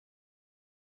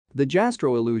The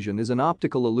Jastrow illusion is an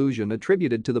optical illusion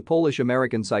attributed to the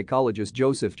Polish-American psychologist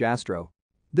Joseph Jastrow.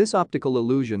 This optical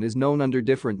illusion is known under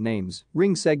different names: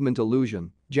 ring segment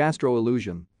illusion, Jastrow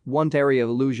illusion, Wundt area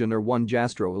illusion, or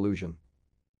Wundt-Jastrow illusion.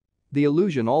 The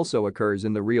illusion also occurs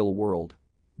in the real world.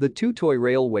 The two toy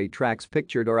railway tracks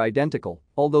pictured are identical,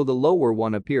 although the lower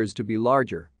one appears to be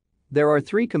larger. There are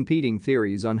three competing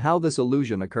theories on how this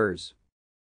illusion occurs.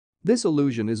 This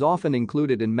illusion is often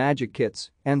included in magic kits,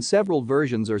 and several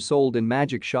versions are sold in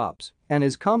magic shops, and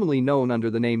is commonly known under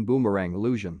the name boomerang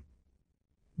illusion.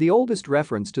 The oldest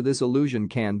reference to this illusion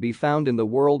can be found in The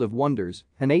World of Wonders,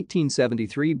 an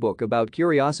 1873 book about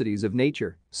curiosities of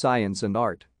nature, science and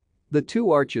art. The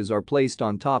two arches are placed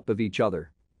on top of each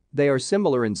other. They are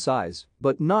similar in size,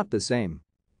 but not the same.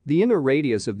 The inner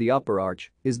radius of the upper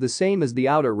arch is the same as the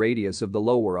outer radius of the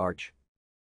lower arch.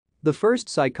 The first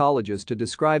psychologist to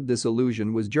describe this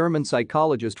illusion was German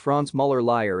psychologist Franz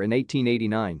Müller-Lyer in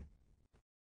 1889.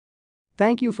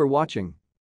 Thank you for watching.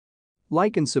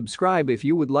 Like and subscribe if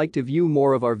you would like to view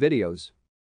more of our videos.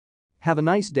 Have a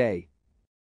nice day.